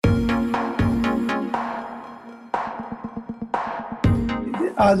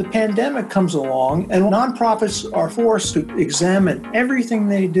the pandemic comes along and nonprofits are forced to examine everything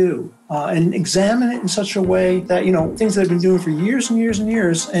they do and examine it in such a way that, things they've been doing for years and years and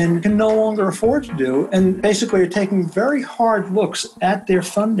years and can no longer afford to do, and basically are taking very hard looks at their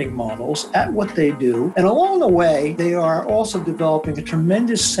funding models, at what they do. And along the way, they are also developing a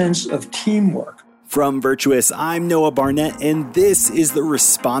tremendous sense of teamwork. From Virtuous, I'm Noah Barnett, and this is the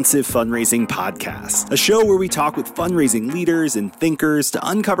Responsive Fundraising Podcast, a show where we talk with fundraising leaders and thinkers to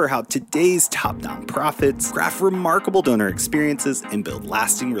uncover how today's top nonprofits craft remarkable donor experiences and build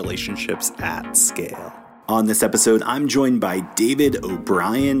lasting relationships at scale. On this episode, I'm joined by David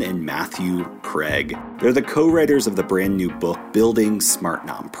O'Brien and Matthew Craig. They're the co-writers of the brand new book, Building Smart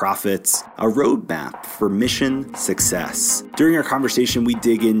Nonprofits, a roadmap for mission success. During our conversation, we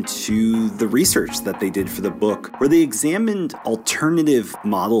dig into the research that they did for the book, where they examined alternative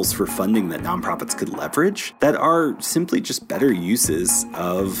models for funding that nonprofits could leverage that are simply just better uses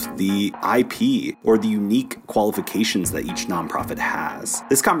of the IP or the unique qualifications that each nonprofit has.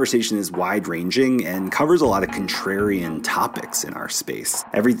 This conversation is wide-ranging and covers a lot of contrarian topics in our space.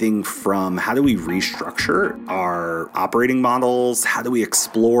 Everything from how do we restructure our operating models? How do we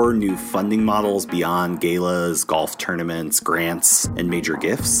explore new funding models beyond galas, golf tournaments, grants, and major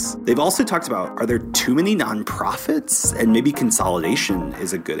gifts? They've also talked about, are there too many nonprofits? And maybe consolidation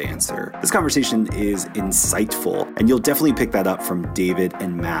is a good answer. This conversation is insightful, and you'll definitely pick that up from David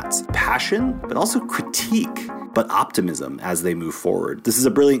and Matt's passion, but also critique, but optimism as they move forward. This is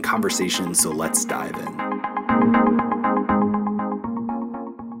a brilliant conversation, so let's dive in.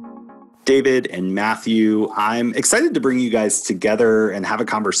 David and Matthew, I'm excited to bring you guys together and have a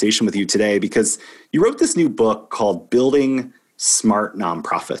conversation with you today because you wrote this new book called Building Smart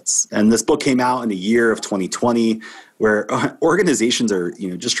Nonprofits. And this book came out in the year of 2020, where organizations are,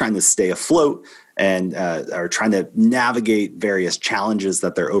 just trying to stay afloat and are trying to navigate various challenges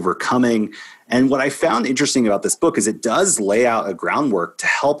that they're overcoming. And what I found interesting about this book is it does lay out a groundwork to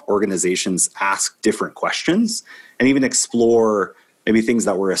help organizations ask different questions and even explore maybe things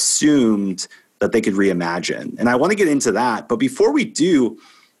that were assumed that they could reimagine. And I want to get into that. But before we do,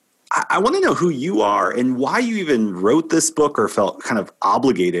 I want to know who you are and why you even wrote this book or felt kind of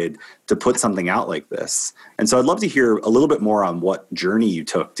obligated to put something out like this. And so I'd love to hear a little bit more on what journey you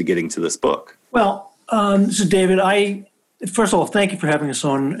took to getting to this book. Well, this is David. First of all, thank you for having us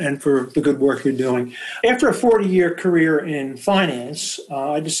on and for the good work you're doing. After a 40-year career in finance,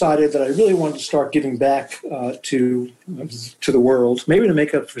 I decided that I really wanted to start giving back to the world, maybe to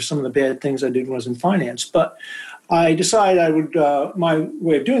make up for some of the bad things I did when I was in finance. But I decided my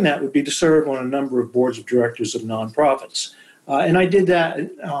way of doing that would be to serve on a number of boards of directors of nonprofits. And I did that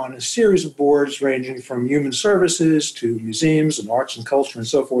on a series of boards ranging from human services to museums and arts and culture and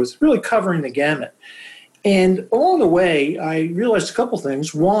so forth, really covering the gamut. And along the way, I realized a couple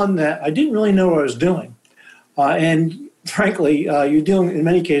things. One, that I didn't really know what I was doing. And frankly, in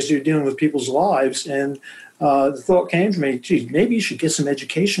many cases, you're dealing with people's lives. And the thought came to me, gee, maybe you should get some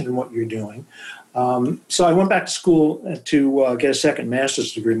education in what you're doing. So I went back to school to get a second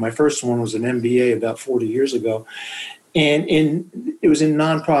master's degree. My first one was an MBA about 40 years ago. And it was in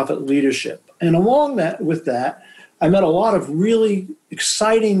nonprofit leadership. And along with that, I met a lot of really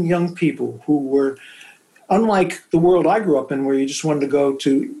exciting young people who were, unlike the world I grew up in, where you just wanted to go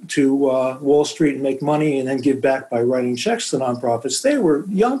to Wall Street and make money and then give back by writing checks to nonprofits. They were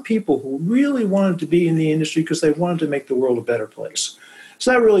young people who really wanted to be in the industry because they wanted to make the world a better place.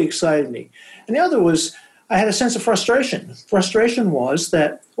 So that really excited me. And the other was I had a sense of frustration. Frustration was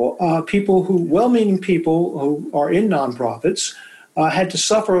that well-meaning people who are in nonprofits had to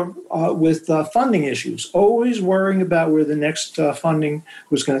suffer with funding issues, always worrying about where the next funding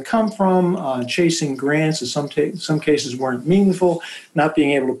was going to come from, chasing grants that some cases weren't meaningful, not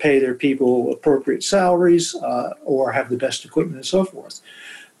being able to pay their people appropriate salaries or have the best equipment and so forth.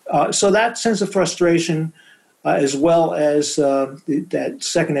 So that sense of frustration, as well as that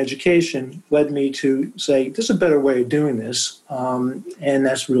second education, led me to say, there's a better way of doing this, and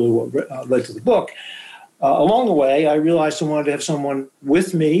that's really what led to the book. Along the way, I realized I wanted to have someone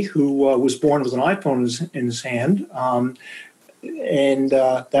with me who was born with an iPhone in his hand, and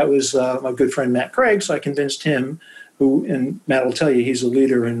that was my good friend Matt Craig, so I convinced him, and Matt will tell you he's a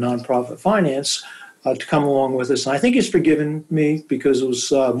leader in nonprofit finance, to come along with us. And I think he's forgiven me because it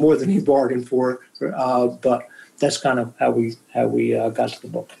was more than he bargained for, but that's kind of how we got to the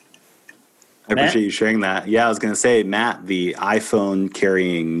book. I appreciate you sharing that. Yeah, I was going to say, Matt, the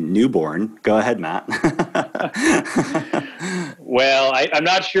iPhone-carrying newborn. Go ahead, Matt. Well, I'm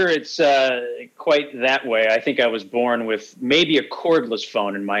not sure it's quite that way. I think I was born with maybe a cordless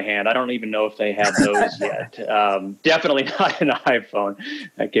phone in my hand. I don't even know if they had those yet. Definitely not an iPhone.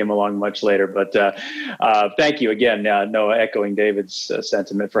 That came along much later. But thank you again, Noah, echoing David's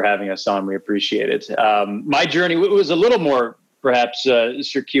sentiment for having us on. We appreciate it. My journey was a little more perhaps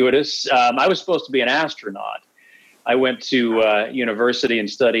circuitous. I was supposed to be an astronaut. I went to university and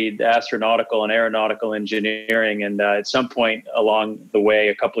studied astronautical and aeronautical engineering. And at some point along the way,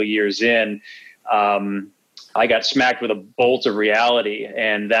 a couple of years in, I got smacked with a bolt of reality.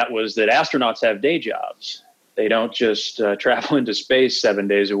 And that was that astronauts have day jobs. They don't just travel into space 7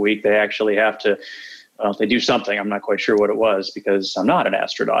 days a week. They actually have to, well, they do something. I'm not quite sure what it was because I'm not an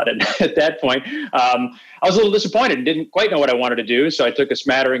astronaut. And at that point, I was a little disappointed and didn't quite know what I wanted to do. So I took a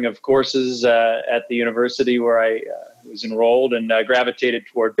smattering of courses at the university where I was enrolled and gravitated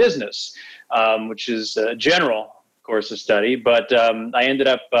toward business, which is a general course of study. But I ended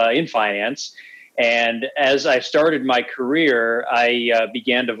up in finance. And as I started my career, I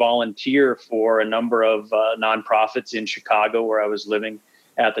began to volunteer for a number of nonprofits in Chicago where I was living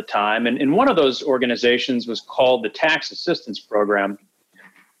at the time. And one of those organizations was called the Tax Assistance Program.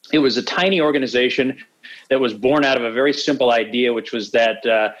 It was a tiny organization that was born out of a very simple idea, which was that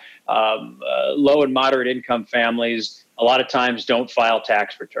low and moderate income families a lot of times don't file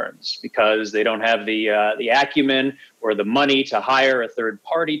tax returns because they don't have the acumen or the money to hire a third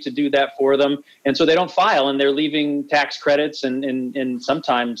party to do that for them. And so they don't file, and they're leaving tax credits and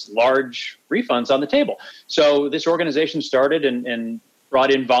sometimes large refunds on the table. So this organization started and brought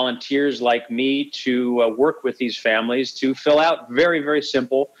in volunteers like me to work with these families to fill out very, very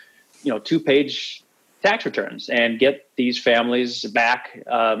simple, 2-page tax returns and get these families back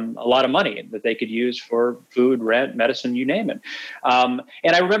a lot of money that they could use for food, rent, medicine, you name it. And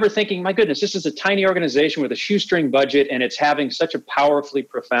I remember thinking, my goodness, this is a tiny organization with a shoestring budget, and it's having such a powerfully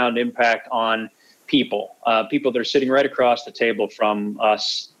profound impact on people that are sitting right across the table from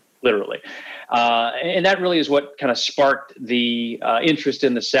us, literally. And that really is what kind of sparked the interest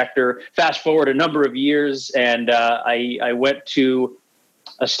in the sector. Fast forward a number of years, and I went to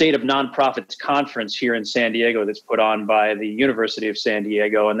a State of Nonprofits conference here in San Diego that's put on by the University of San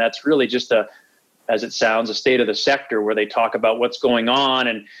Diego. And that's really just as it sounds, a state of the sector where they talk about what's going on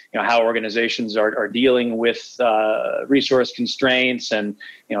and how organizations are dealing with resource constraints and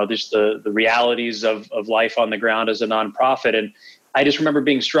just the realities of life on the ground as a nonprofit. And I just remember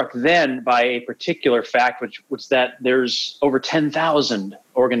being struck then by a particular fact, which was that there's over 10,000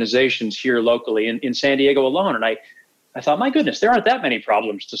 organizations here locally in San Diego alone. And I thought, my goodness, there aren't that many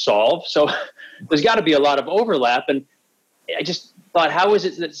problems to solve. So there's got to be a lot of overlap. And I just thought, how is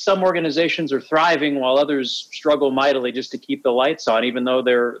it that some organizations are thriving while others struggle mightily just to keep the lights on, even though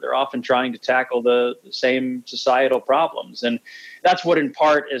they're often trying to tackle the same societal problems? And that's what, in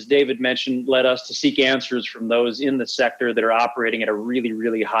part, as David mentioned, led us to seek answers from those in the sector that are operating at a really,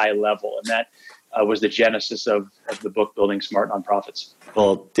 really high level. And that was the genesis of the book, Building Smart Nonprofits.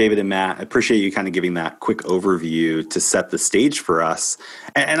 Well, David and Matt, I appreciate you kind of giving that quick overview to set the stage for us.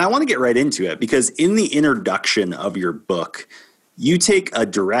 And I want to get right into it because in the introduction of your book, you take a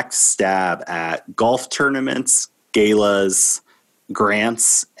direct stab at golf tournaments, galas,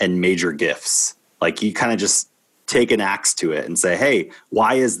 grants, and major gifts. Like you kind of just take an axe to it and say, hey,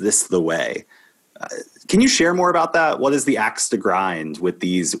 why is this the way? Can you share more about that? What is the axe to grind with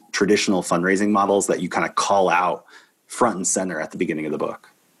these traditional fundraising models that you kind of call out front and center at the beginning of the book?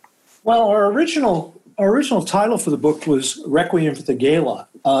 Well, our original title for the book was Requiem for the Gala,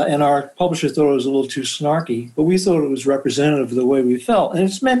 and our publisher thought it was a little too snarky, but we thought it was representative of the way we felt. And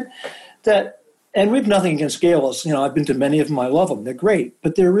it's meant that, and we have nothing against galas. I've been to many of them. I love them. They're great,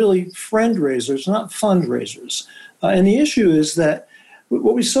 but they're really friend raisers, not fundraisers. And the issue is that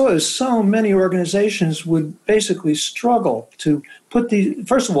what we saw is so many organizations would basically struggle to put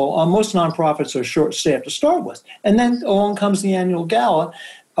first of all, most nonprofits are short-staffed to start with. And then along comes the annual gala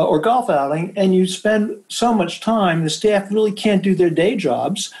or golf outing, and you spend so much time, the staff really can't do their day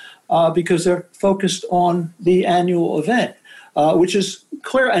jobs because they're focused on the annual event, which is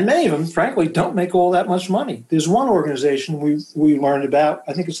clear. And many of them, frankly, don't make all that much money. There's one organization we learned about,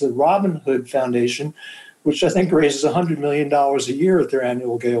 I think it's the Robin Hood Foundation, which I think raises $100 million a year at their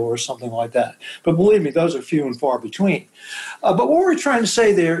annual gala or something like that. But believe me, those are few and far between. But what we're trying to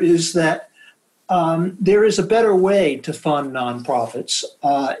say there is that there is a better way to fund nonprofits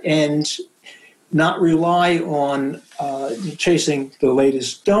and not rely on chasing the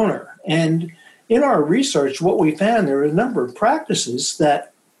latest donor. And in our research, what we found, there are a number of practices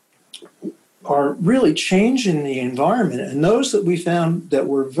that are really changing the environment. And those that we found that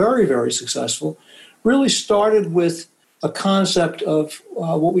were very, very successful really started with a concept of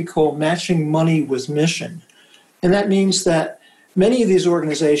what we call matching money with mission. And that means that many of these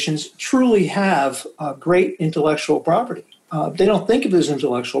organizations truly have great intellectual property. They don't think of it as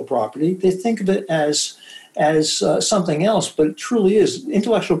intellectual property. They think of it as something else, but it truly is.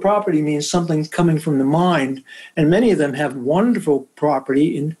 Intellectual property means something coming from the mind, and many of them have wonderful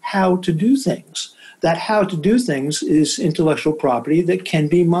property in how to do things. That how to do things is intellectual property that can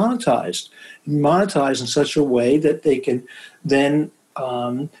be monetized in such a way that they can then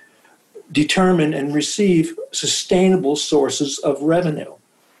determine and receive sustainable sources of revenue.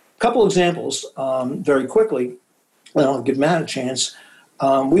 A couple examples very quickly, and I'll give Matt a chance.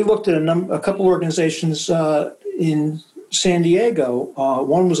 We looked at a couple organizations in San Diego.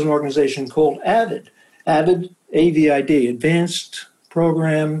 One was an organization called AVID, AVID, Advanced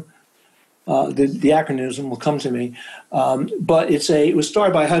Program. The acronym will come to me, but it was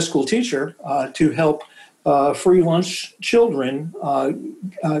started by a high school teacher to help free lunch children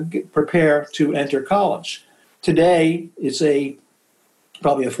prepare to enter college. Today, it's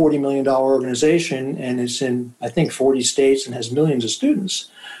probably a $40 million organization, and it's in, I think, 40 states and has millions of students.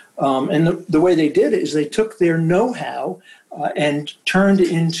 And the way they did it is they took their know-how and turned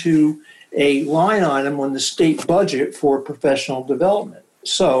it into a line item on the state budget for professional development.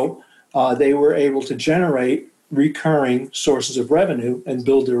 So they were able to generate recurring sources of revenue and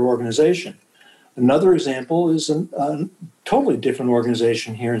build their organization. Another example is a totally different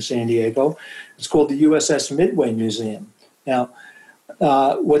organization here in San Diego. It's called the USS Midway Museum. Now,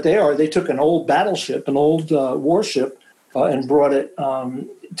 what they took an old battleship, an old warship, and brought it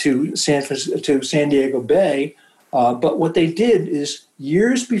to San Diego Bay. But what they did is,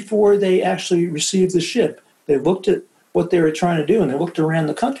 years before they actually received the ship, they looked at what they were trying to do, and they looked around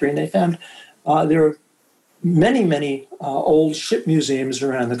the country, and they found there are many old ship museums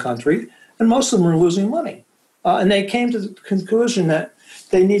around the country, and most of them were losing money. And they came to the conclusion that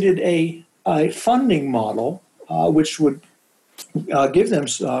they needed a funding model which would give them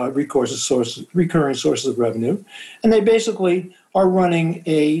recurring sources of revenue. And they basically are running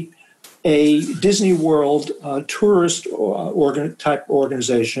a Disney World tourist type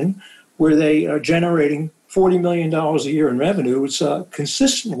organization where they are generating $40 million a year in revenue. It's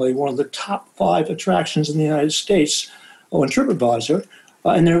consistently one of the top 5 attractions in the United States on TripAdvisor.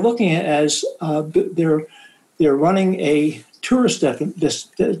 And they're looking at as they're running a tourist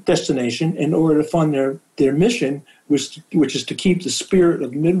destination in order to fund their mission, which is to keep the spirit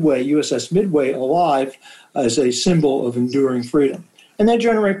of Midway, USS Midway, alive as a symbol of enduring freedom. And they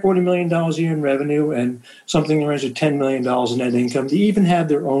generate $40 million a year in revenue and something in the range of $10 million in net income. They even have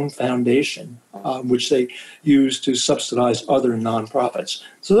their own foundation, which they use to subsidize other nonprofits.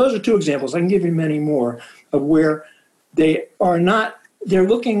 So those are 2 examples. I can give you many more of where they're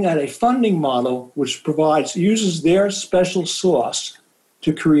looking at a funding model which uses their special sauce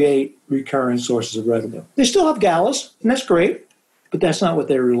to create recurring sources of revenue. They still have galas, and that's great, but that's not what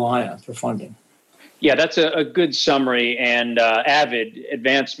they rely on for funding. Yeah, that's a good summary. And AVID,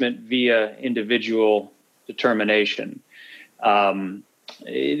 Advancement via Individual Determination.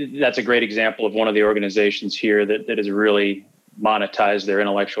 That's a great example of one of the organizations here that has really monetized their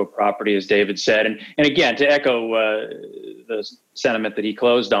intellectual property, as David said. And again, to echo the sentiment that he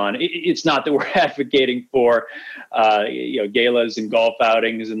closed on, it's not that we're advocating for galas and golf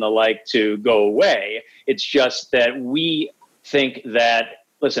outings and the like to go away. It's just that we think that,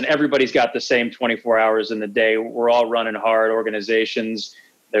 listen, everybody's got the same 24 hours in the day. We're all running hard organizations.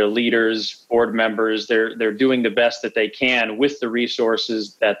 They're leaders, board members. They're doing the best that they can with the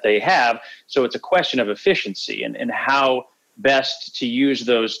resources that they have. So it's a question of efficiency and how best to use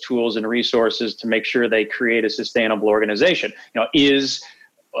those tools and resources to make sure they create a sustainable organization. Is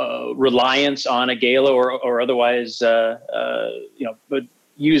reliance on a gala or otherwise, but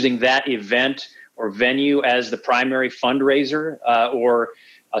using that event or venue as the primary fundraiser or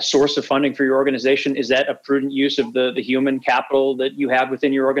a source of funding for your organization, is that a prudent use of the human capital that you have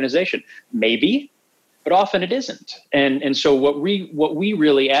within your organization? Maybe, but often it isn't. And so what we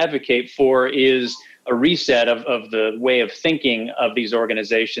really advocate for is a reset of the way of thinking of these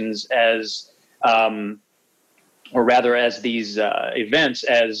organizations as, or rather as these events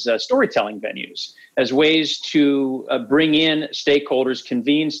as storytelling venues, as ways to bring in stakeholders,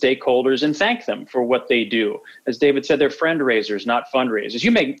 convene stakeholders, and thank them for what they do. As David said, they're friend raisers, not fundraisers. You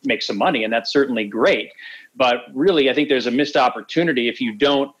may make some money, and that's certainly great. But really, I think there's a missed opportunity if you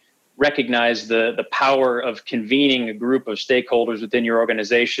don't recognize the power of convening a group of stakeholders within your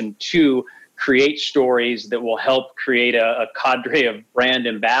organization to create stories that will help create a cadre of brand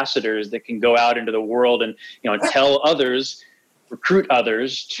ambassadors that can go out into the world and tell others, recruit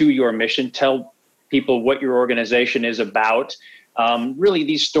others to your mission, tell people what your organization is about. Really,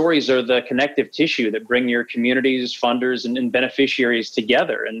 these stories are the connective tissue that bring your communities, funders, and beneficiaries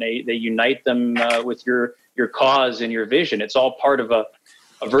together, and they unite them with your cause and your vision. It's all part of a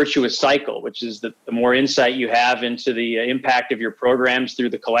virtuous cycle, which is that the more insight you have into the impact of your programs through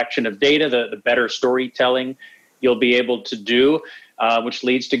the collection of data, the better storytelling you'll be able to do, which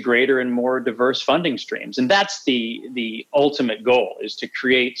leads to greater and more diverse funding streams. And that's the ultimate goal, is to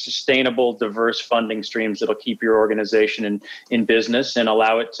create sustainable, diverse funding streams that'll keep your organization in business and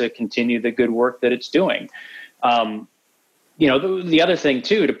allow it to continue the good work that it's doing. The other thing,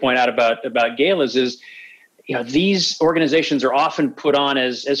 too, to point out about galas is, these organizations are often put on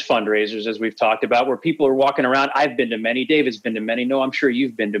as fundraisers, as we've talked about, where people are walking around. I've been to many. David's been to many. No, I'm sure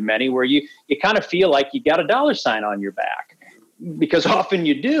you've been to many, where you kind of feel like you got a dollar sign on your back, because often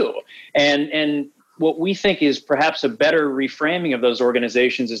you do. And what we think is perhaps a better reframing of those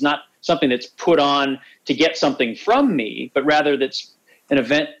organizations is not something that's put on to get something from me, but rather that's an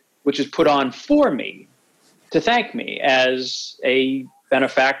event which is put on for me, to thank me as a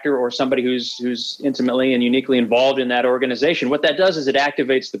benefactor or somebody who's intimately and uniquely involved in that organization. What that does is it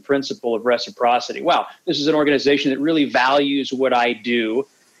activates the principle of reciprocity. Wow, this is an organization that really values what I do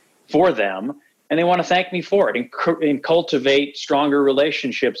for them, and they want to thank me for it and cultivate stronger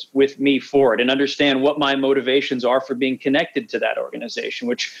relationships with me for it, and understand what my motivations are for being connected to that organization,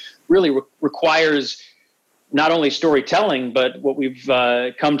 which really requires not only storytelling, but what we've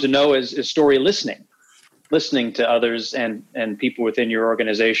come to know as story listening to others and people within your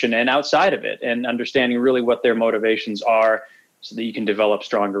organization and outside of it, and understanding really what their motivations are so that you can develop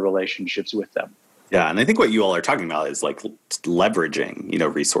stronger relationships with them. Yeah, and I think what you all are talking about is like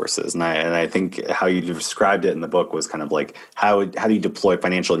leveraging, resources. And I think how you described it in the book was kind of like how do you deploy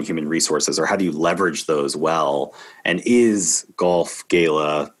financial and human resources, or how do you leverage those well? And is golf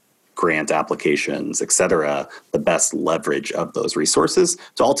gala, grant applications, et cetera, the best leverage of those resources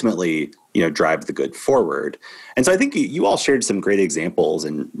to ultimately, drive the good forward? And so I think you all shared some great examples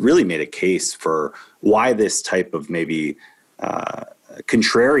and really made a case for why this type of maybe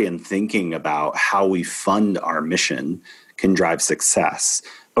contrarian thinking about how we fund our mission can drive success.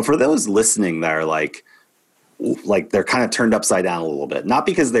 But for those listening that are like they're kind of turned upside down a little bit, not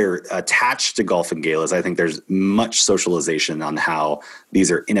because they're attached to golf and galas. I think there's much socialization on how these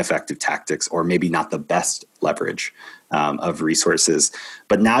are ineffective tactics, or maybe not the best leverage of resources.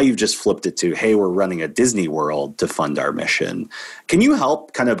 But now you've just flipped it to, hey, we're running a Disney World to fund our mission. Can you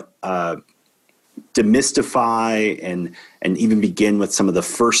help kind of demystify and even begin with some of the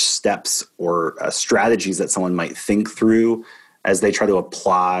first steps or strategies that someone might think through as they try to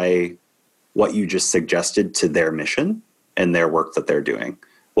apply what you just suggested to their mission and their work that they're doing?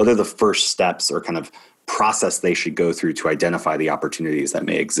 What are the first steps or kind of process they should go through to identify the opportunities that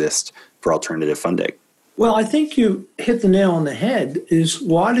may exist for alternative funding? Well, I think you hit the nail on the head. Is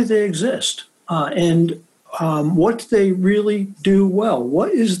why do they exist? And what do they really do well?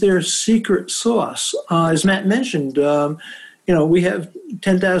 What is their secret sauce? As Matt mentioned, we have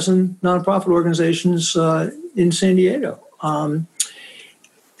 10,000 nonprofit organizations in San Diego.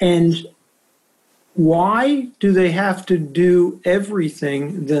 And why do they have to do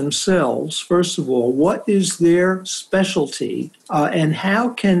everything themselves? First of all, what is their specialty, and how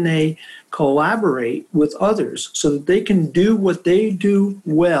can they collaborate with others so that they can do what they do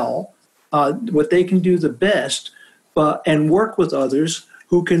well, what they can do the best, and work with others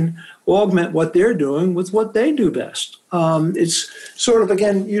who can augment what they're doing with what they do best. It's sort of,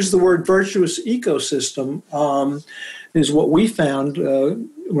 again, use the word virtuous ecosystem, is what we found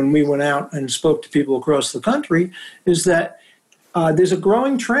when we went out and spoke to people across the country, is that there's a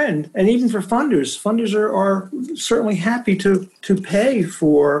growing trend, and even for funders are certainly happy to pay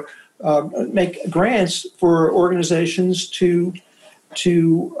for, make grants for organizations to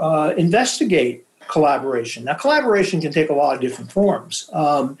investigate collaboration. Now, collaboration can take a lot of different forms.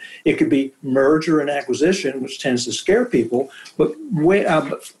 It could be merger and acquisition, which tends to scare people,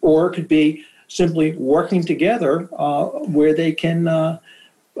 or it could be simply working together where they can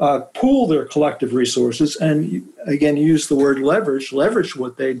pool their collective resources and, again, use the word leverage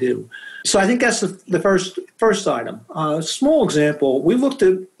what they do. So I think that's the first item. A small example, we looked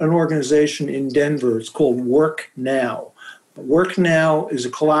at an organization in Denver. It's called Work Now. Work Now is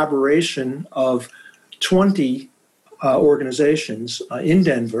a collaboration of 20 organizations in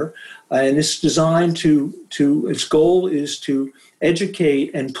Denver, and it's designed its goal is to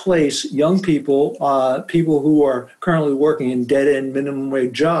educate and place young people, people who are currently working in dead-end minimum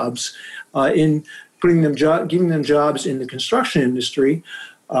wage jobs, in giving them jobs in the construction industry,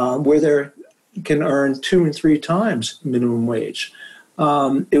 where they can earn 2 and 3 times minimum wage.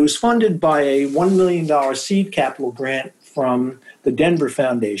 It was funded by a $1 million seed capital grant from the Denver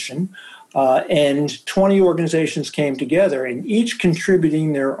Foundation, and 20 organizations came together, and each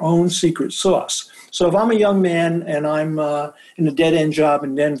contributing their own secret sauce. So if I'm a young man and I'm in a dead-end job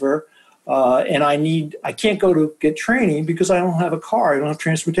in Denver, and I can't go to get training because I don't have a car, I don't have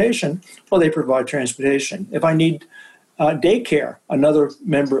transportation, well, they provide transportation. If I need daycare, another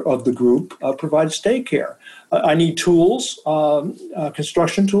member of the group provides daycare. I need tools,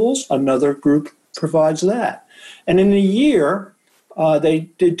 construction tools, another group provides that. And in a year,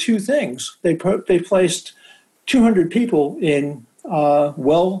 they did two things. They placed 200 people in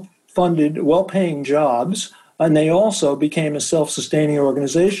well-funded, well-paying jobs, and they also became a self-sustaining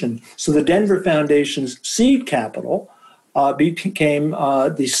organization. So the Denver Foundation's seed capital became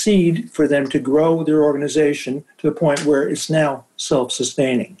the seed for them to grow their organization to the point where it's now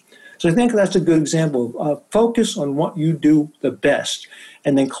self-sustaining. So I think that's a good example of focus on what you do the best,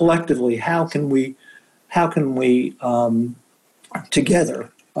 and then collectively, how can we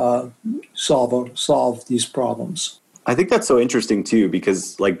together solve these problems. I think that's so interesting too,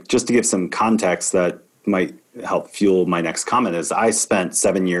 because just to give some context that might help fuel my next comment is I spent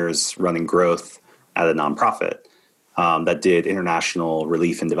 7 years running growth at a nonprofit that did international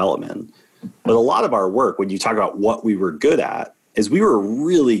relief and development. But a lot of our work, when you talk about what we were good at, is we were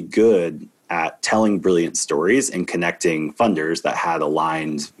really good at telling brilliant stories and connecting funders that had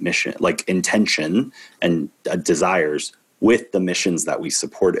aligned mission, like intention and desires with the missions that we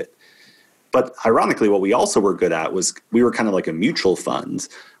supported. But ironically, what we also were good at was we were kind of like a mutual fund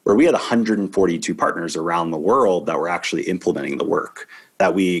where we had 142 partners around the world that were actually implementing the work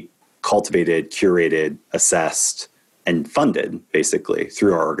that we cultivated, curated, assessed, and funded basically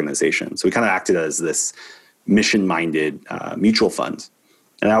through our organization. So we kind of acted as this mission-minded mutual fund.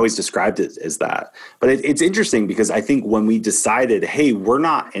 And I always described it as that. But it's interesting because I think when we decided, hey, we're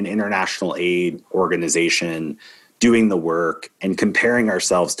not an international aid organization doing the work and comparing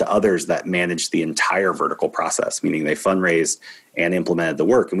ourselves to others that manage the entire vertical process, meaning they fundraised and implemented the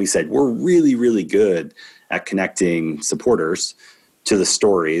work. And we said, we're really, really good at connecting supporters to the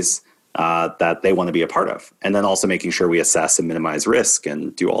stories that they want to be a part of. And then also making sure we assess and minimize risk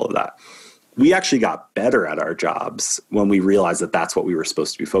and do all of that. We actually got better at our jobs when we realized that that's what we were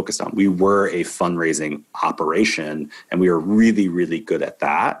supposed to be focused on. We were a fundraising operation, and we were really, really good at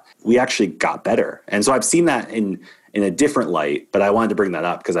that. We actually got better. And so I've seen that in a different light, but I wanted to bring that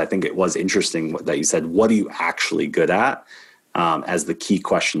up because I think it was interesting that you said, what are you actually good at, as the key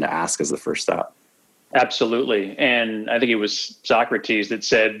question to ask as the first step. Absolutely. And I think it was Socrates that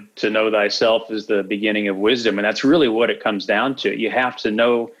said, to know thyself is the beginning of wisdom. And that's really what it comes down to. You have to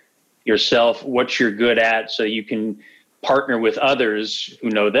know yourself, what you're good at, so you can partner with others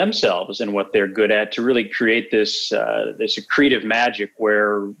who know themselves and what they're good at to really create this accretive magic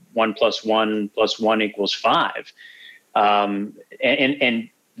where 1 + 1 + 1 = 5. And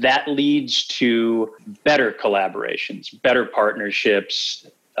that leads to better collaborations, better partnerships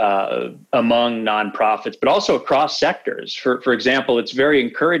among nonprofits, but also across sectors. For example, it's very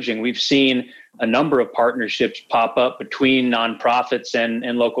encouraging. We've seen a number of partnerships pop up between nonprofits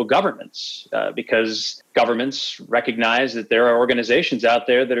and local governments because governments recognize that there are organizations out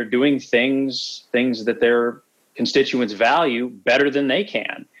there that are doing things that their constituents value better than they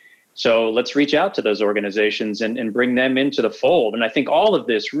can. So let's reach out to those organizations and bring them into the fold. And I think all of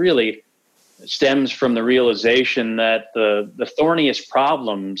this really stems from the realization that the thorniest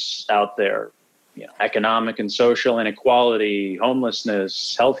problems out there, economic and social inequality,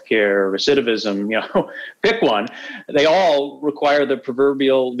 homelessness, healthcare, recidivism, pick one, they all require the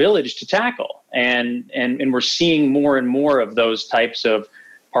proverbial village to tackle. And we're seeing more and more of those types of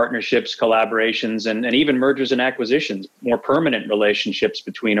partnerships, collaborations, and even mergers and acquisitions, more permanent relationships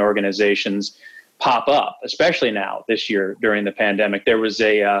between organizations pop up, especially now this year during the pandemic. There was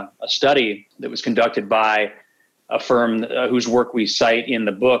a study that was conducted by a firm whose work we cite in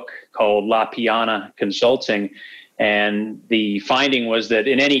the book called La Piana Consulting. And the finding was that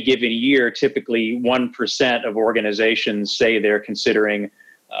in any given year, typically 1% of organizations say they're considering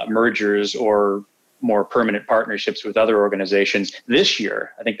mergers or more permanent partnerships with other organizations. This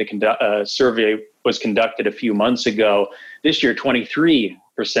year, I think the survey was conducted a few months ago. This year, 23%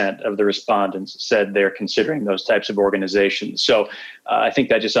 of the respondents said they're considering those types of organizations. So I think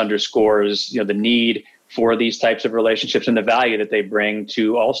that just underscores the need for these types of relationships and the value that they bring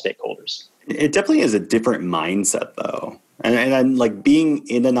to all stakeholders. It definitely is a different mindset, though. And I'm like being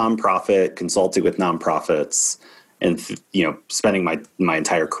in a nonprofit, consulting with nonprofits, and spending my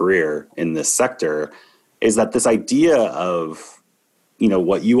entire career in this sector, is that this idea of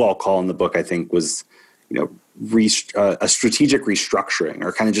what you all call in the book, I think, was a strategic restructuring,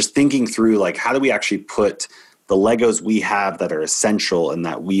 or kind of just thinking through like, how do we actually put the Legos we have that are essential and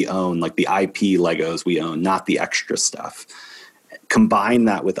that we own, like the IP Legos we own, not the extra stuff, combine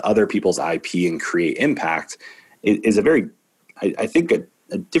that with other people's IP and create impact, is a very, I think,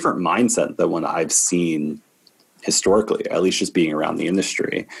 a different mindset than what I've seen historically, at least just being around the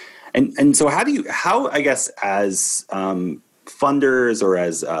industry. And so how I guess as funders or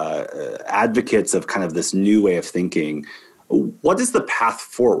as advocates of kind of this new way of thinking, what is the path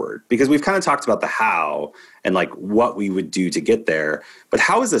forward? Because we've kind of talked about the how and like what we would do to get there, but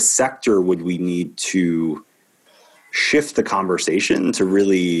how as a sector would we need to shift the conversation to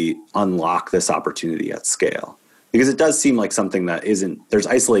really unlock this opportunity at scale? Because it does seem like something that there's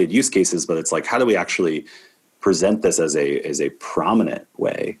isolated use cases, but it's like, how do we actually present this as a prominent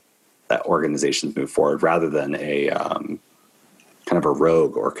way that organizations move forward rather than a kind of a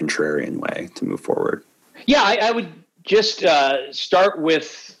rogue or contrarian way to move forward? Yeah, I would just start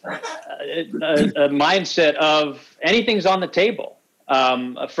with a mindset of anything's on the table.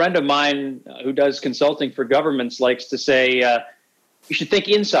 A friend of mine who does consulting for governments likes to say, you should think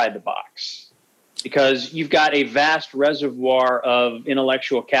inside the box, because you've got a vast reservoir of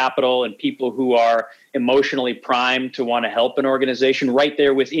intellectual capital and people who are emotionally primed to want to help an organization right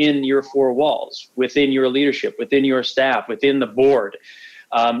there within your four walls, within your leadership, within your staff, within the board.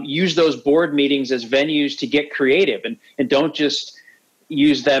 Use those board meetings as venues to get creative, and don't just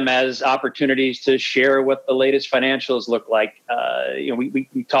use them as opportunities to share what the latest financials look like.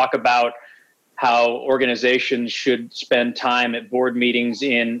 We talk about how organizations should spend time at board meetings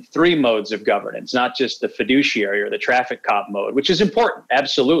in 3 modes of governance, not just the fiduciary or the traffic cop mode, which is important.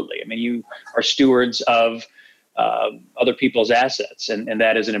 Absolutely. I mean, you are stewards of other people's assets, and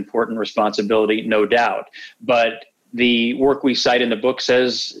that is an important responsibility, no doubt. But the work we cite in the book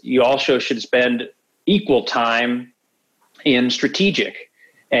says you also should spend equal time in strategic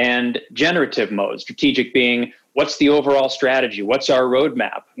and generative mode. Strategic being, what's the overall strategy? What's our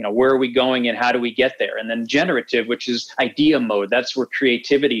roadmap? Where are we going and how do we get there? And then generative, which is idea mode. That's where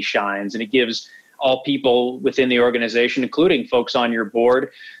creativity shines, and it gives all people within the organization, including folks on your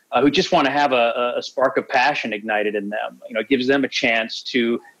board, who just want to have a spark of passion ignited in them. It gives them a chance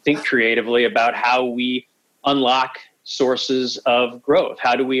to think creatively about how we unlock sources of growth.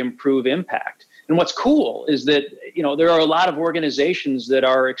 How do we improve impact? And what's cool is that, there are a lot of organizations that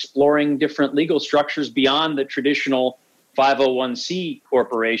are exploring different legal structures beyond the traditional 501c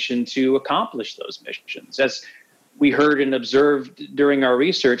corporation to accomplish those missions. As we heard and observed during our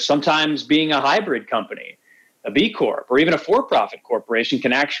research, sometimes being a hybrid company, a B Corp, or even a for-profit corporation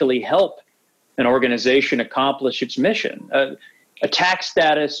can actually help an organization accomplish its mission. A tax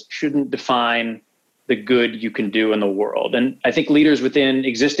status shouldn't define the good you can do in the world. And I think leaders within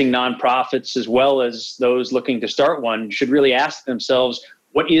existing nonprofits, as well as those looking to start one, should really ask themselves,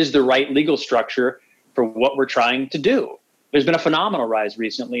 what is the right legal structure for what we're trying to do? There's been a phenomenal rise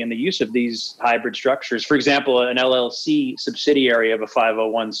recently in the use of these hybrid structures. For example, an LLC subsidiary of a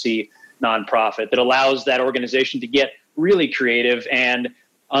 501c nonprofit that allows that organization to get really creative and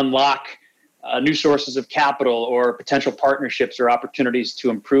unlock new sources of capital or potential partnerships or opportunities to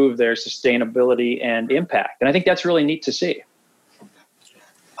improve their sustainability and impact. And I think that's really neat to see.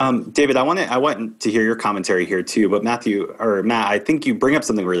 David, I want to hear your commentary here too, but Matt, I think you bring up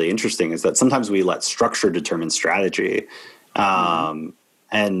something really interesting, is that sometimes we let structure determine strategy. And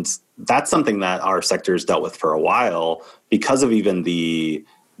that's something that our sector has dealt with for a while because of even the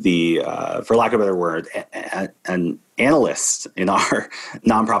for lack of a better word, an analysts in our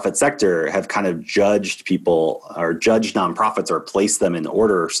nonprofit sector have kind of judged people or judged nonprofits or placed them in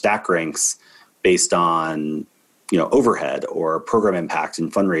order stack ranks based on, overhead or program impact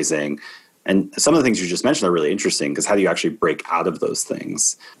and fundraising. And some of the things you just mentioned are really interesting, because how do you actually break out of those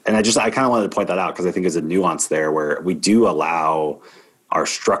things? And I kind of wanted to point that out because I think there's a nuance there where we do allow our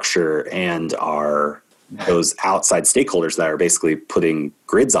structure and those outside stakeholders that are basically putting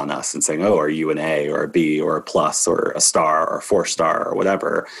grids on us and saying, oh, are you an A or a B or a plus or a star or a 4-star or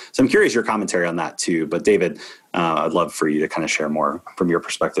whatever? So I'm curious your commentary on that too. But David, I'd love for you to kind of share more from your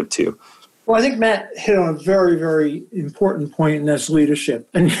perspective too. Well, I think Matt hit on a very, very important point, and that's leadership.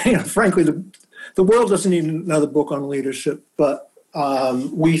 And frankly, the world doesn't need another book on leadership, but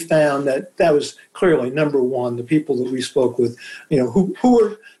we found that was clearly number one. The people that we spoke with, who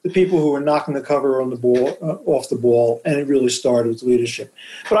were the people who were knocking the cover on the ball off the ball, and it really started with leadership.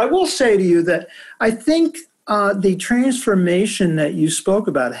 But I will say to you that I think the transformation that you spoke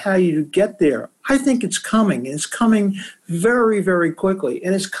about, how you get there, I think it's coming. And it's coming very, very quickly,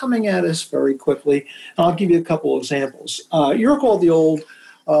 and it's coming at us very quickly. And I'll give you a couple of examples. You recall the old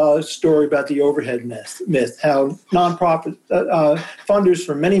story about the overhead myth, how nonprofit funders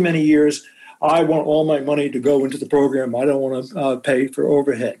for many, many years, I want all my money to go into the program. I don't want to pay for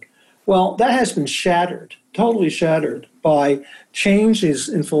overhead. Well, that has been shattered, totally shattered, by changes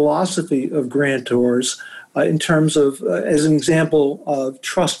in philosophy of grantors in terms of, as an example, of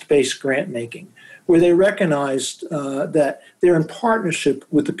trust-based grant making, where they recognized that they're in partnership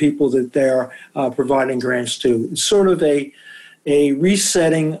with the people that they're providing grants to. It's sort of a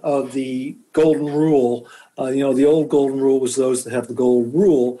resetting of the golden rule. The old golden rule was those that have the golden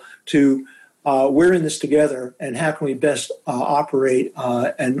rule to we're in this together, and how can we best operate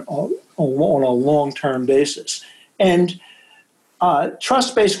and on a long-term basis. And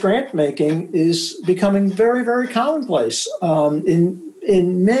trust-based grant making is becoming very, very commonplace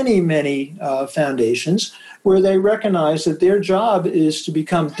in many, many foundations, where they recognize that their job is to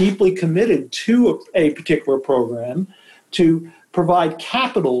become deeply committed to a particular program, to provide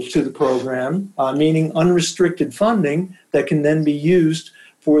capital to the program, meaning unrestricted funding that can then be used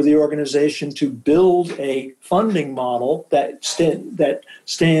for the organization to build a funding model that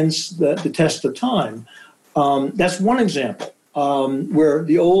stands the test of time. That's one example where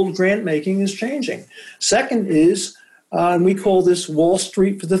the old grant making is changing. Second is, and we call this Wall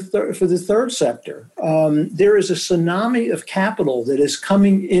Street for the third sector. There is a tsunami of capital that is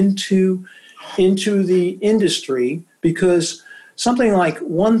coming into the industry because something like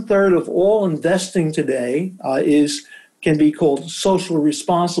 1/3 of all investing today can be called social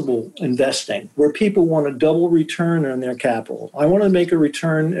responsible investing, where people want a double return on their capital. I want to make a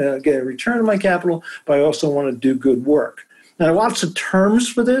return, get a return on my capital, but I also want to do good work. Now, there are lots of terms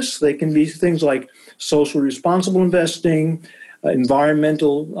for this. They can be things like social responsible investing,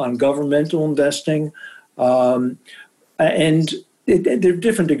 environmental, governmental investing, and there are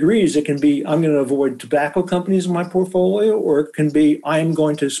different degrees. It can be, I'm going to avoid tobacco companies in my portfolio, or it can be, I'm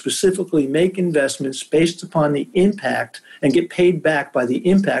going to specifically make investments based upon the impact and get paid back by the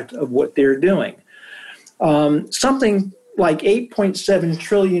impact of what they're doing. Something like $8.7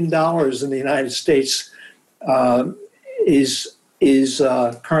 trillion in the United States is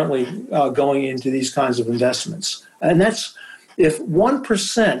currently going into these kinds of investments. And that's, if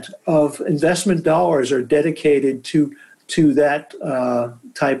 1% of investment dollars are dedicated to that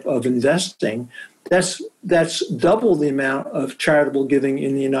type of investing, that's double the amount of charitable giving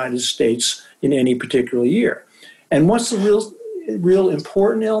in the United States in any particular year. And what's the real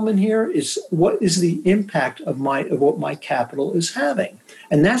important element here is what is the impact of what my capital is having.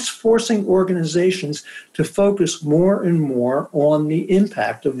 And that's forcing organizations to focus more and more on the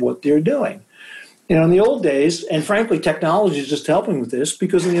impact of what they're doing. In the old days, and frankly, technology is just helping with this,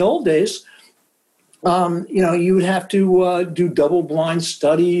 because in the old days, you would have to do double-blind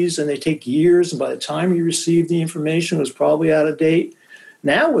studies, and they take years, and by the time you receive the information, it was probably out of date.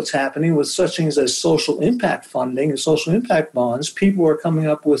 Now what's happening with such things as social impact funding and social impact bonds, people are coming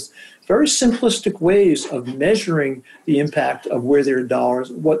up with very simplistic ways of measuring the impact of where their dollars,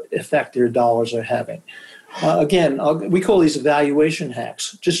 what effect their dollars are having. We call these evaluation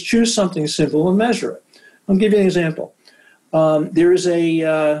hacks. Just choose something simple and measure it. I'll give you an example. We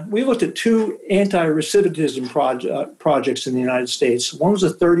looked at two anti-recidivism projects in the United States. One was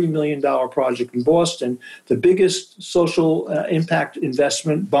a $30 million project in Boston, the biggest social impact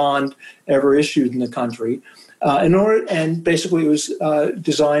investment bond ever issued in the country. And basically it was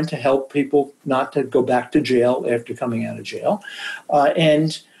designed to help people not to go back to jail after coming out of jail.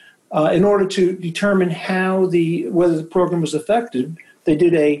 In order to determine whether the program was effective, they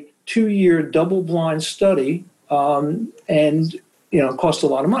did a 2-year double-blind study. It cost a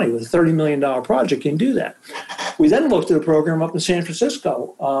lot of money. With a $30 million project, you can do that. We then looked at a program up in San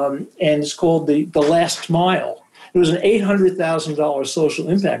Francisco, and it's called the Last Mile. It was an $800,000 social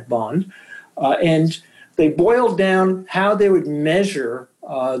impact bond, and they boiled down how they would measure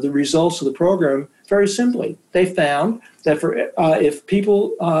the results of the program very simply. They found that if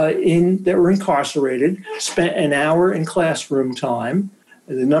people that were incarcerated spent an hour in classroom time,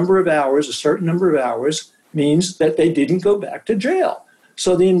 a certain number of hours, means that they didn't go back to jail.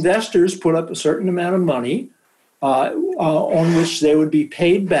 So the investors put up a certain amount of money on which they would be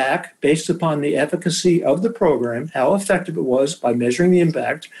paid back based upon the efficacy of the program, how effective it was by measuring the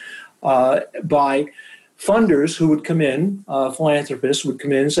impact, by funders who would come in, philanthropists would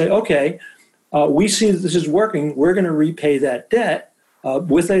come in and say, okay, we see that this is working. We're going to repay that debt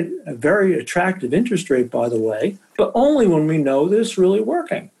with a very attractive interest rate, by the way, but only when we know that it's really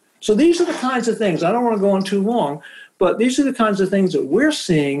working. So these are the kinds of things, I don't want to go on too long, but these are the kinds of things that we're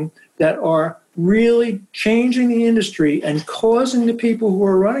seeing that are really changing the industry and causing the people who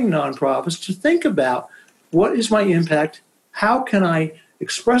are running nonprofits to think about, what is my impact? How can I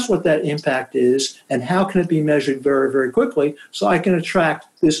express what that impact is, and how can it be measured very, very quickly so I can attract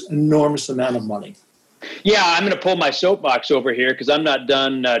this enormous amount of money. Yeah, I'm going to pull my soapbox over here because I'm not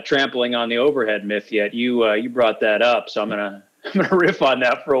done trampling on the overhead myth yet. You brought that up, so I'm going to riff on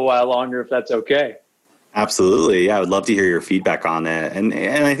that for a while longer if that's okay. Absolutely. Yeah, I would love to hear your feedback on it. And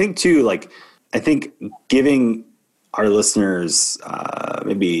I think too, I think giving our listeners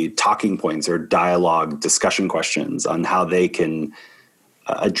maybe talking points or dialogue discussion questions on how they can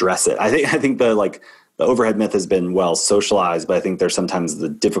address it. I think the overhead myth has been well socialized, but I think there's sometimes the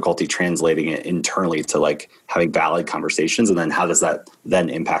difficulty translating it internally to having valid conversations. And then how does that then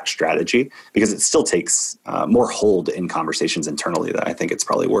impact strategy? Because it still takes more hold in conversations internally that I think it's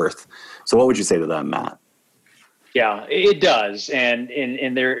probably worth. So what would you say to them, Matt? Yeah, it does. And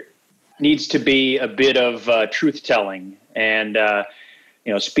there needs to be a bit of truth telling and,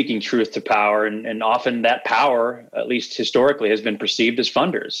 speaking truth to power. And often that power, at least historically, has been perceived as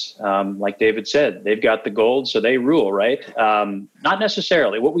funders. Like David said, they've got the gold, so they rule, right? Not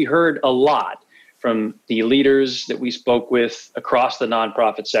necessarily. What we heard a lot from the leaders that we spoke with across the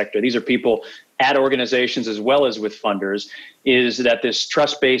nonprofit sector, these are people at organizations as well as with funders, is that this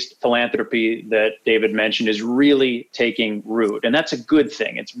trust-based philanthropy that David mentioned is really taking root. And that's a good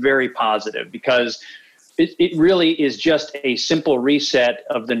thing. It's very positive because it really is just a simple reset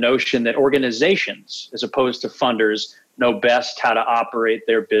of the notion that organizations, as opposed to funders, know best how to operate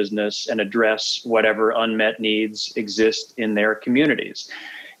their business and address whatever unmet needs exist in their communities.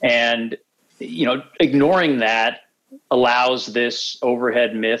 And, ignoring that allows this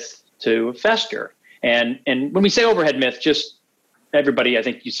overhead myth to fester. And when we say overhead myth, just everybody, I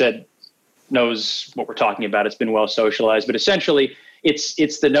think you said, knows what we're talking about. It's been well socialized, but essentially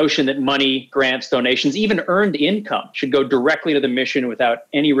it's the notion that money, grants, donations, even earned income should go directly to the mission without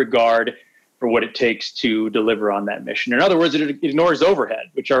any regard for what it takes to deliver on that mission. In other words, it ignores overhead,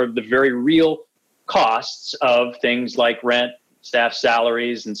 which are the very real costs of things like rent, staff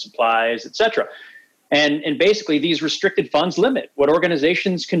salaries and supplies, et cetera. And basically, these restricted funds limit what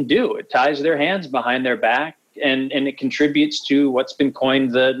organizations can do. It ties their hands behind their back, and it contributes to what's been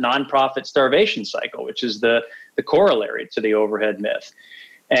coined the nonprofit starvation cycle, which is the corollary to the overhead myth.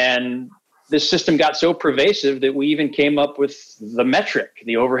 And this system got so pervasive that we even came up with the metric,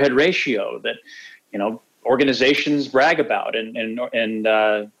 the overhead ratio, that organizations brag about,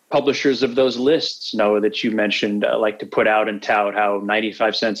 and publishers of those lists know that you mentioned like to put out and tout how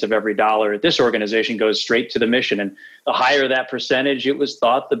 95 cents of every dollar at this organization goes straight to the mission. And the higher that percentage, it was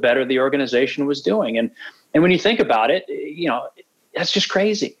thought, the better the organization was doing. And when you think about it, that's just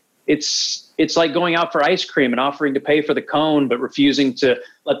crazy. It's like going out for ice cream and offering to pay for the cone, but refusing to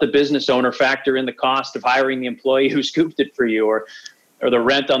let the business owner factor in the cost of hiring the employee who scooped it for you, or the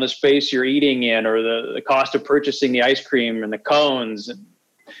rent on the space you're eating in, or the cost of purchasing the ice cream and the cones.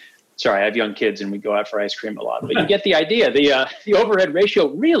 Sorry, I have young kids and we go out for ice cream a lot, but you get the idea. The overhead ratio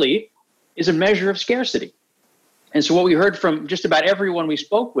really is a measure of scarcity. And so what we heard from just about everyone we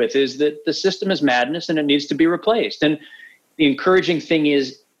spoke with is that the system is madness and it needs to be replaced. And the encouraging thing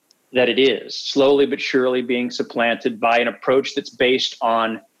is that it is slowly but surely being supplanted by an approach that's based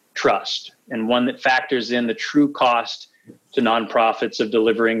on trust, and one that factors in the true cost to nonprofits of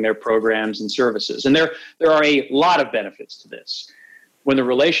delivering their programs and services. And there are a lot of benefits to this. When the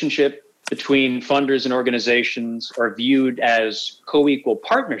relationship between funders and organizations are viewed as co-equal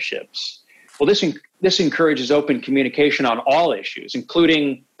partnerships, well, this encourages open communication on all issues,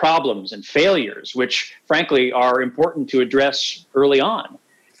 including problems and failures, which frankly are important to address early on.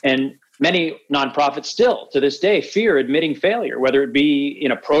 And many nonprofits still, to this day, fear admitting failure, whether it be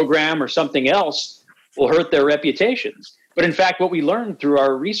in a program or something else, will hurt their reputations. But in fact, what we learned through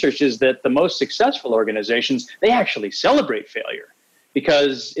our research is that the most successful organizations, they actually celebrate failure,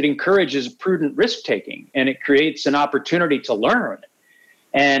 because it encourages prudent risk-taking and it creates an opportunity to learn.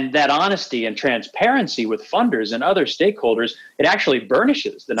 And that honesty and transparency with funders and other stakeholders, it actually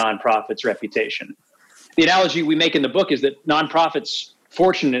burnishes the nonprofit's reputation. The analogy we make in the book is that nonprofits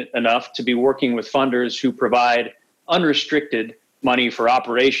fortunate enough to be working with funders who provide unrestricted money for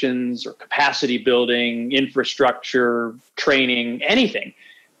operations or capacity building, infrastructure, training, anything,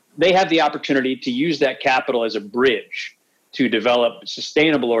 they have the opportunity to use that capital as a bridge to develop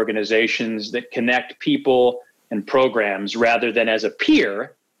sustainable organizations that connect people and programs rather than as a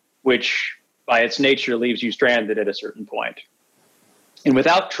peer, which by its nature leaves you stranded at a certain point. And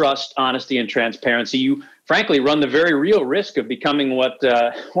without trust, honesty, and transparency, you frankly run the very real risk of becoming what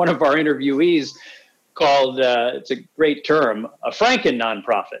one of our interviewees called, it's a great term, a Franken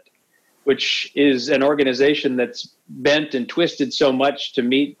nonprofit, which is an organization that's bent and twisted so much to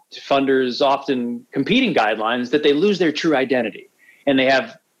meet funders' often competing guidelines that they lose their true identity. and they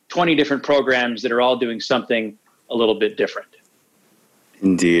have 20 different programs that are all doing something a little bit different.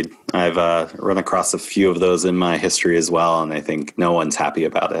 Indeed. I've run across a few of those in my history as well, and I think no one's happy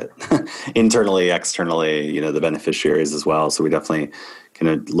about it. Internally, externally, the beneficiaries as well. So we definitely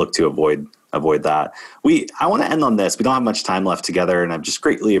can look to avoid that. I want to end on this. We don't have much time left together, and I've just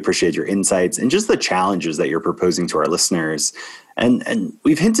greatly appreciated your insights and just the challenges that you're proposing to our listeners. And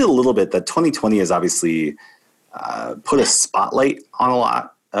we've hinted a little bit that 2020 has obviously put a spotlight on a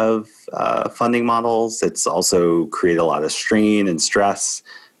lot of funding models. It's also created a lot of strain and stress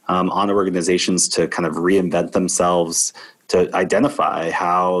on organizations to kind of reinvent themselves, to identify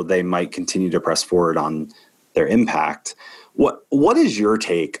how they might continue to press forward on their impact. What is your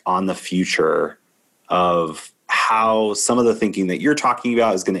take on the future of how some of the thinking that you're talking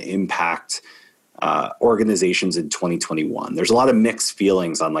about is going to impact organizations in 2021? There's a lot of mixed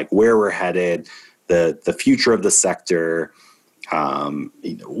feelings on like where we're headed, the future of the sector,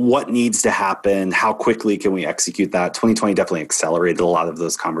 what needs to happen, how quickly can we execute that. 2020 definitely accelerated a lot of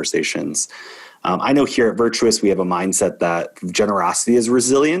those conversations. I know here at Virtuous, we have a mindset that generosity is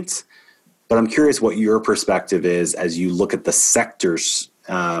resilient, but I'm curious what your perspective is as you look at the sectors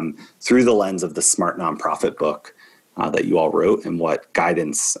through the lens of the Smart Nonprofit book that you all wrote, and what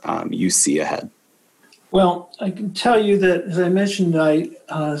guidance you see ahead. Well, I can tell you that, as I mentioned, I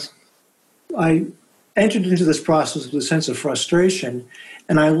entered into this process with a sense of frustration,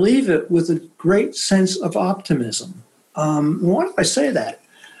 and I leave it with a great sense of optimism. Why do I say that?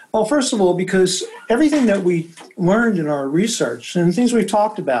 Well, first of all, because everything that we learned in our research and things we've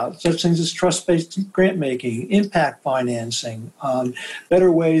talked about, such things as trust-based grant making, impact financing,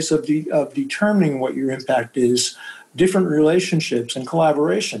 better ways of determining what your impact is, different relationships and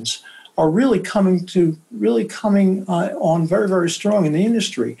collaborations, are really coming on very, very strong in the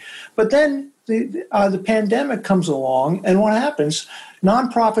industry. But then the pandemic comes along, and what happens?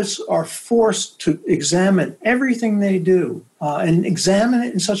 Nonprofits are forced to examine everything they do and examine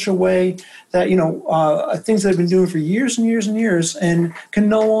it in such a way that, things they've been doing for years and years and years and can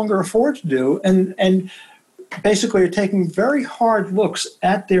no longer afford to do, and basically are taking very hard looks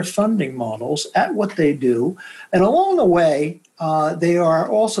at their funding models, at what they do, and along the way, they are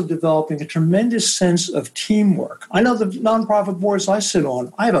also developing a tremendous sense of teamwork. I know the nonprofit boards I sit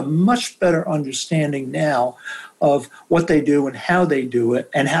on, I have a much better understanding now of what they do and how they do it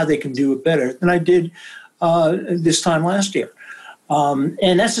and how they can do it better than I did this time last year.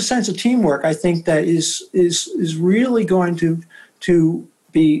 And that's a sense of teamwork, I think, that is really going to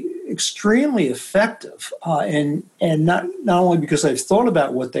be extremely effective, and not only because they've thought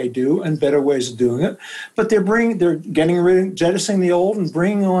about what they do and better ways of doing it, but they're jettisoning the old and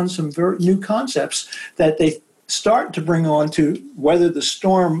bringing on some very new concepts that they start to bring on to weather the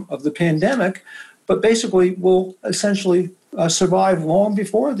storm of the pandemic, but basically will essentially survive long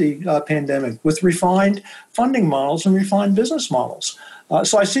before the pandemic with refined funding models and refined business models.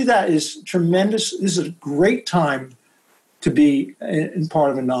 So I see that as tremendous. This is a great time to be in part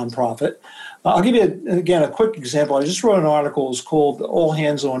of a nonprofit. I'll give you, again, a quick example. I just wrote an article. It's called All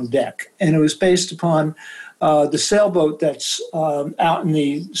Hands on Deck, and it was based upon the sailboat that's out in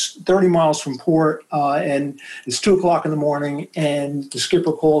the 30 miles from port, and it's 2 o'clock in the morning, and the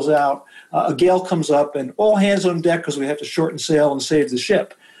skipper calls out, a gale comes up, and all hands on deck because we have to shorten sail and save the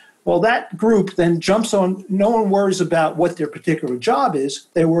ship. Well, that group then jumps on. No one worries about what their particular job is.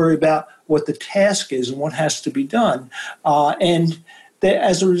 They worry about what the task is and what has to be done. And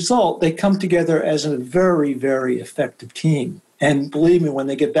as a result, they come together as a very, very effective team. And believe me, when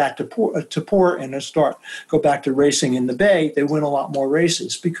they get back to port and go back to racing in the bay, they win a lot more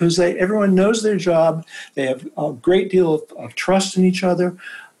races because everyone knows their job. They have a great deal of trust in each other,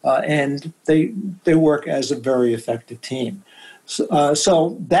 and they work as a very effective team.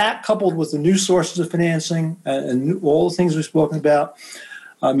 So that, coupled with the new sources of financing and all the things we've spoken about,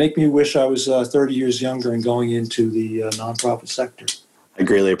 make me wish I was 30 years younger and going into the nonprofit sector. I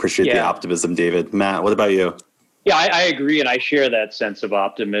greatly appreciate the optimism, David. Matt, what about you? Yeah, I agree, and I share that sense of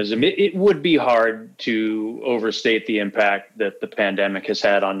optimism. It would be hard to overstate the impact that the pandemic has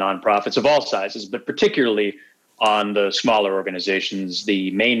had on nonprofits of all sizes, but particularly on the smaller organizations, the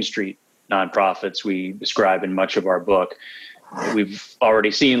Main Street nonprofits we describe in much of our book. We've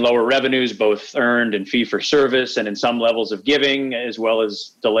already seen lower revenues, both earned and fee for service, and in some levels of giving, as well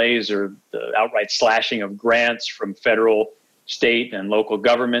as delays or the outright slashing of grants from federal, state, and local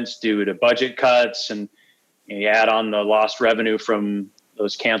governments due to budget cuts. And you add on the lost revenue from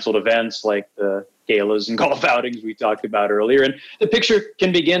those canceled events like the galas and golf outings we talked about earlier, and the picture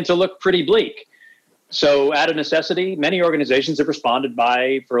can begin to look pretty bleak. So out of necessity, many organizations have responded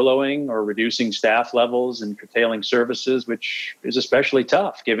by furloughing or reducing staff levels and curtailing services, which is especially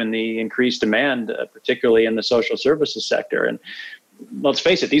tough given the increased demand, particularly in the social services sector. And let's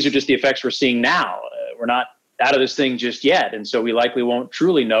face it, these are just the effects we're seeing now. We're not out of this thing just yet. And so we likely won't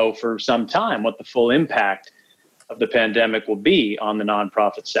truly know for some time what the full impact of the pandemic will be on the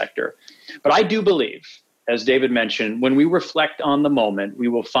nonprofit sector. But I do believe, as David mentioned, when we reflect on the moment, we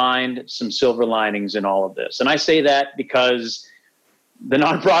will find some silver linings in all of this. And I say that because the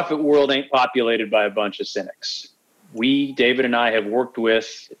nonprofit world ain't populated by a bunch of cynics. We, David and I, have worked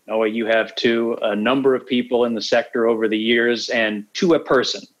with, Noah, you have too, a number of people in the sector over the years, and to a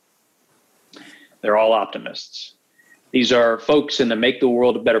person, they're all optimists. These are folks in the make the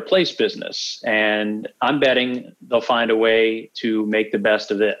world a better place business, and I'm betting they'll find a way to make the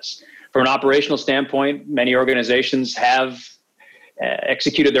best of this. From an operational standpoint, many organizations have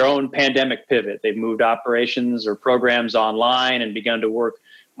executed their own pandemic pivot. They've moved operations or programs online and begun to work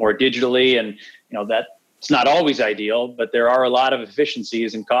more digitally. And that's not always ideal, but there are a lot of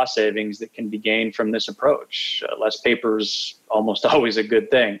efficiencies and cost savings that can be gained from this approach. Less paper is almost always a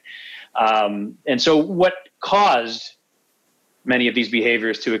good thing. And so what caused many of these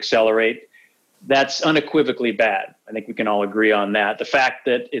behaviors to accelerate? That's unequivocally bad. I think we can all agree on that. The fact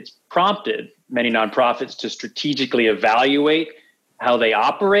that it's prompted many nonprofits to strategically evaluate how they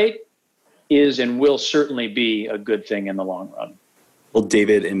operate is and will certainly be a good thing in the long run. Well,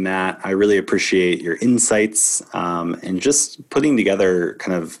 David and Matt, I really appreciate your insights and just putting together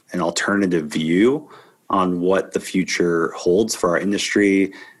kind of an alternative view on what the future holds for our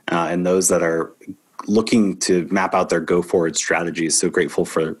industry and those that are looking to map out their go-forward strategies. So grateful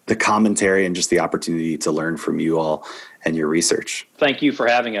for the commentary and just the opportunity to learn from you all and your research. Thank you for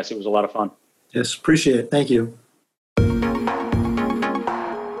having us. It was a lot of fun. Yes, appreciate it. Thank you.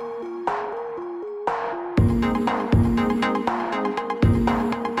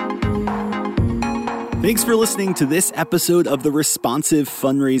 Thanks for listening to this episode of the Responsive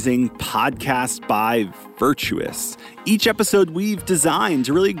Fundraising Podcast by Virtuous. Each episode we've designed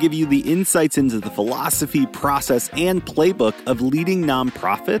to really give you the insights into the philosophy, process, and playbook of leading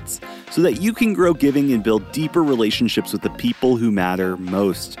nonprofits so that you can grow giving and build deeper relationships with the people who matter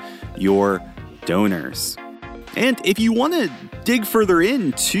most, your donors. And if you want to dig further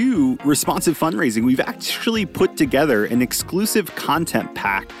into responsive fundraising, we've actually put together an exclusive content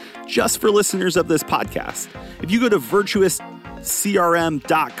pack just for listeners of this podcast. If you go to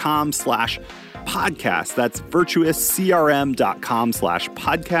virtuouscrm.com/podcast, that's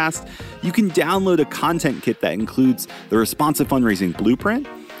virtuouscrm.com/podcast, you can download a content kit that includes the Responsive Fundraising Blueprint,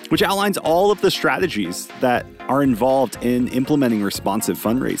 which outlines all of the strategies that are involved in implementing responsive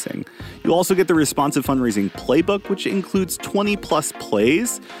fundraising. You'll also get the Responsive Fundraising Playbook, which includes 20 plus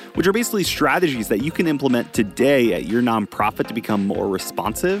plays, which are basically strategies that you can implement today at your nonprofit to become more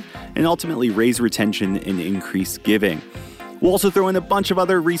responsive and ultimately raise retention and increase giving. We'll also throw in a bunch of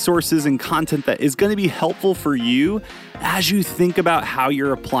other resources and content that is going to be helpful for you as you think about how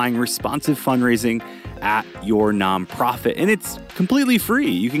you're applying responsive fundraising at your nonprofit. And it's completely free.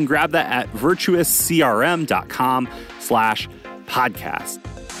 You can grab that at virtuouscrm.com/podcast.